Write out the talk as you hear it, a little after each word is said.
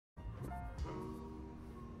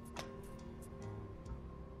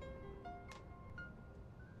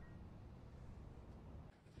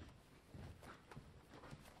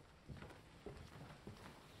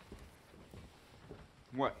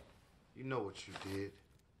You know what you did.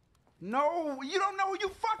 No, you don't know who you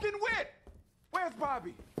fucking with. Where's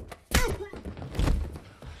Bobby? What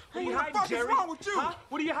are you hiding, Jerry? What's wrong with you? Huh?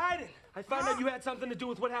 What are you hiding? I found out you had something to do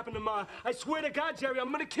with what happened to Ma. I swear to God, Jerry,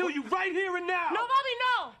 I'm gonna kill you right here and now. No, Bobby,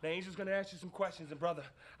 no! The Angel's gonna ask you some questions, and brother,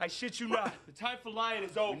 I shit you not. The time for lying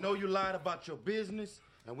is over. We know you lied about your business,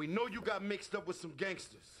 and we know you got mixed up with some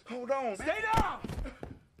gangsters. Hold on, man. Stay down!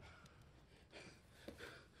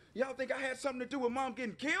 Y'all think I had something to do with Mom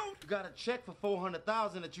getting killed? You got a check for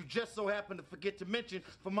 $400,000 that you just so happened to forget to mention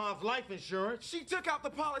for Mom's life insurance. She took out the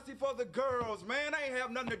policy for the girls, man. I ain't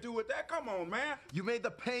have nothing to do with that. Come on, man. You made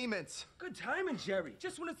the payments. Good timing, Jerry.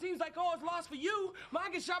 Just when it seems like all is lost for you, Ma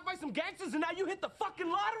gets shot by some gangsters, and now you hit the fucking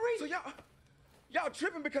lottery? So y'all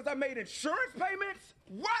tripping because I made insurance payments?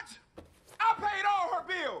 What? I paid all her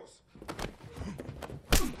bills.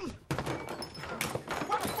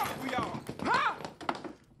 What the fuck we all? Huh?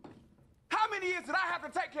 How many years did I have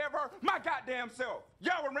to take care of her my goddamn self?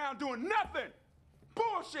 Y'all around doing nothing.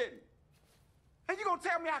 Bullshitting. And you gonna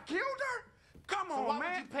tell me I killed her? Come on, so why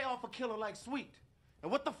man. would you pay off a killer like Sweet?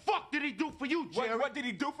 And what the fuck did he do for you, Jerry? What did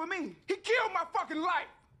he do for me? He killed my fucking life.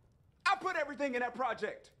 I put everything in that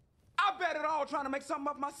project. I bet it all trying to make something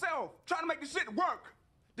of myself, trying to make the shit work.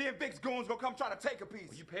 Then Vic's goons gonna come try to take a piece.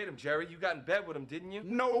 Well, you paid him, Jerry. You got in bed with him, didn't you?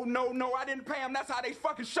 No, I didn't pay him. That's how they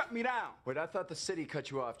fucking shut me down. Wait, I thought the city cut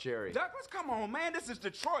you off, Jerry. Douglas, come on, man. This is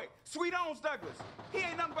Detroit. Sweet owns Douglas. He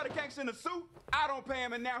ain't nothing but a gangster in a suit. I don't pay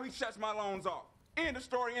him, and now he shuts my loans off. End of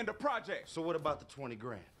story, end of project. So what about the 20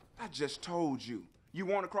 grand? I just told you. You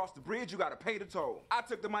want to cross the bridge, you gotta pay the toll. I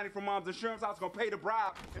took the money from Mom's insurance. I was gonna pay the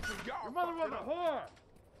bribe until y'all. Your mother was a whore.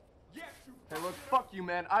 Yes, you. Hey, look, fuck you,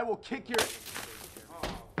 man. I will kick your...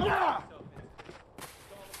 Ah!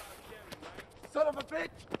 Son of a bitch!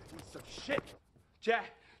 Piece of shit. Jack!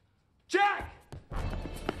 Jack!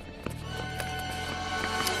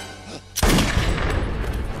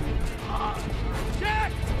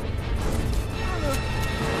 Jack!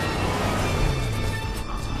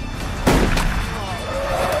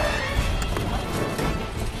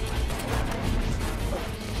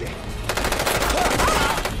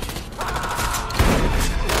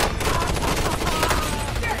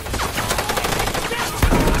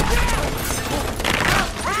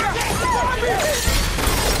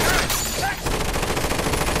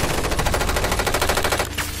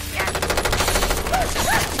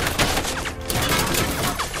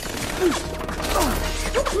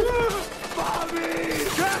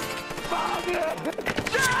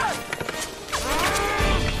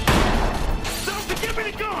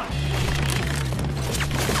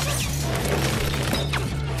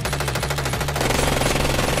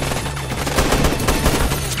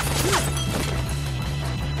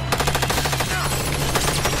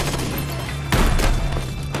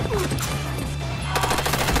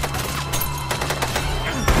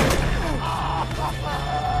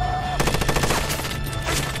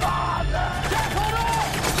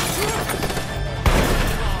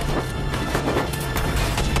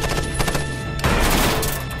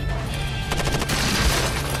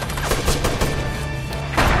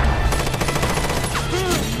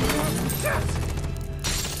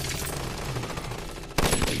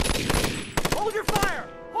 Hold your fire!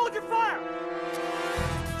 Hold your fire!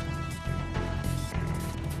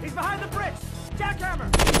 He's behind the bricks!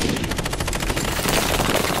 Jackhammer!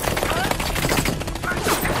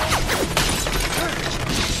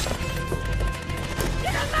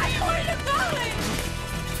 Get him back! Where are you going?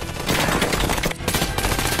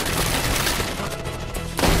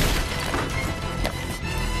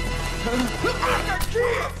 I got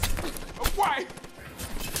kids! A wife!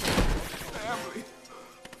 Family.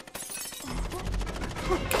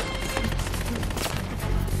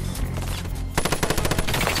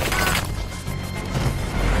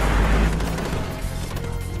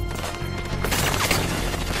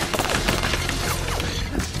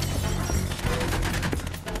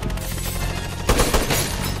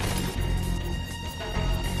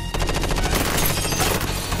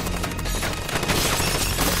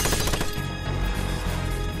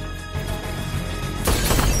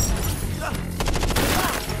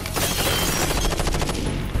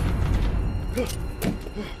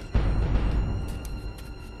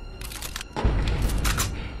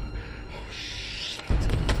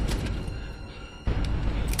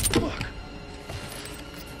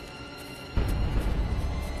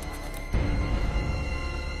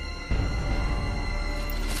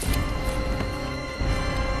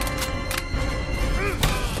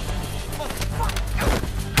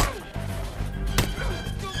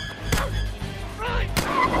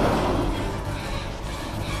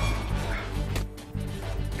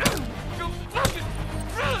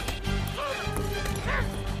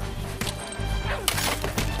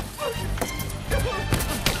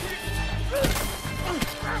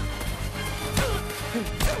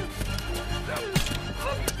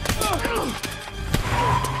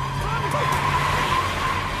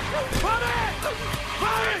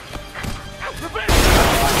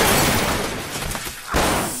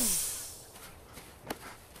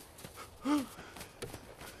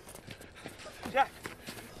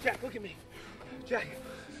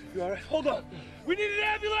 We need an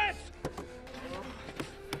ambulance!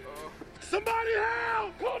 Somebody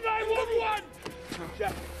help! Call 911!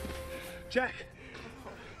 Jack! Jack!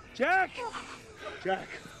 Jack! Jack!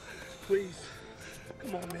 Please.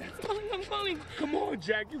 Come on, man. I'm calling. Come on,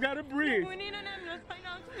 Jack. You gotta breathe. We need an ambulance right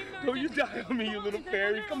now. Don't you die on me, you little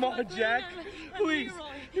fairy. Come on, Jack. Please.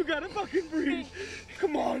 You gotta fucking breathe.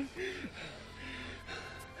 Come on.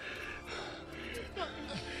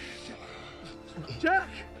 Jack!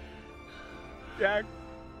 Jack!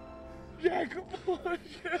 Jack, come on,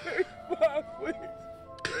 Jack! Come on, please.